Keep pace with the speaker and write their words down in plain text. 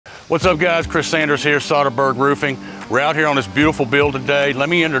What's up guys, Chris Sanders here, Soderberg Roofing. We're out here on this beautiful build today. Let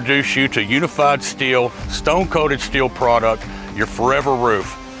me introduce you to Unified Steel, stone-coated steel product, your forever roof.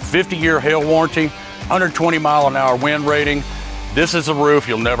 50-year hail warranty, 120 mile an hour wind rating. This is a roof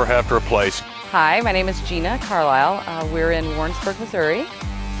you'll never have to replace. Hi, my name is Gina Carlisle. We're in Warrensburg, Missouri.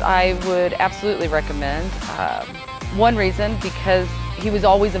 I would absolutely recommend. One reason, because he was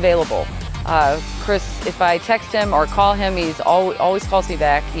always available. Chris, if I text him or call him, he's always calls me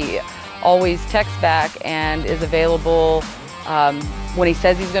back. He always texts back and is available when he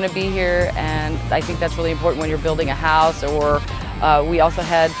says he's going to be here, and I think that's really important when you're building a house. Or we also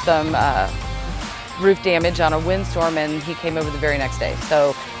had some roof damage on a windstorm, and he came over the very next day.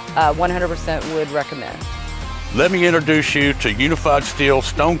 So 100% would recommend. Let me introduce you to Unified Steel,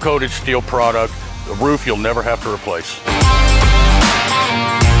 stone-coated steel product, a roof you'll never have to replace.